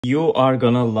You are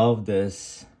gonna love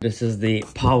this. This is the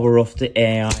power of the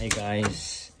AI,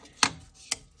 guys.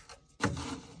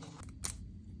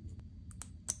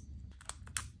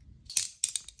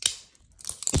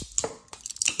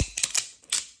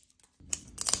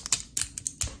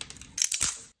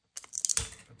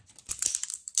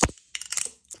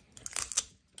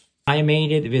 I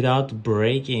made it without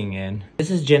breaking it. This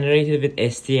is generated with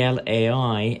STL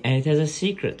AI and it has a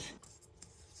secret.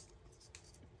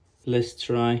 Let's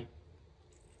try.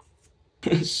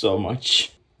 So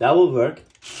much. That will work.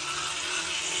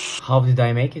 How did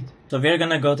I make it? So we're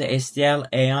gonna go to STL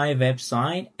AI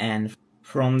website, and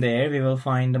from there we will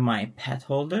find my pet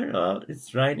holder.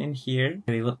 It's right in here.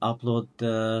 We will upload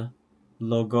the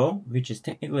logo, which is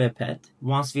technically a pet.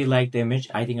 Once we like the image,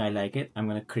 I think I like it, I'm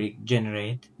gonna click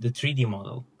generate the 3D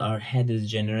model. Our head is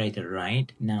generated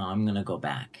right now. I'm gonna go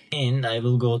back and I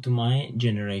will go to my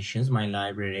generations, my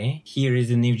library. Here is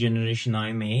the new generation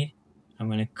I made. I'm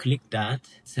gonna click that,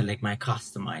 select my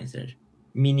customizer,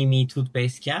 mini me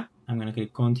toothpaste cap. I'm gonna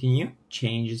click continue,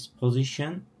 change its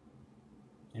position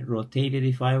and rotate it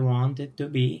if I want it to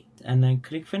be, and then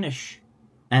click finish.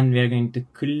 And we're going to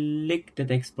click that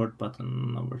export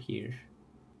button over here.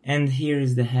 And here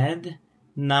is the head.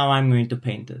 Now I'm going to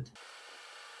paint it.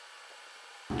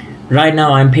 Right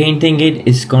now I'm painting it.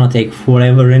 It's gonna take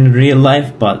forever in real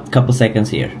life, but couple seconds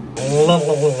here.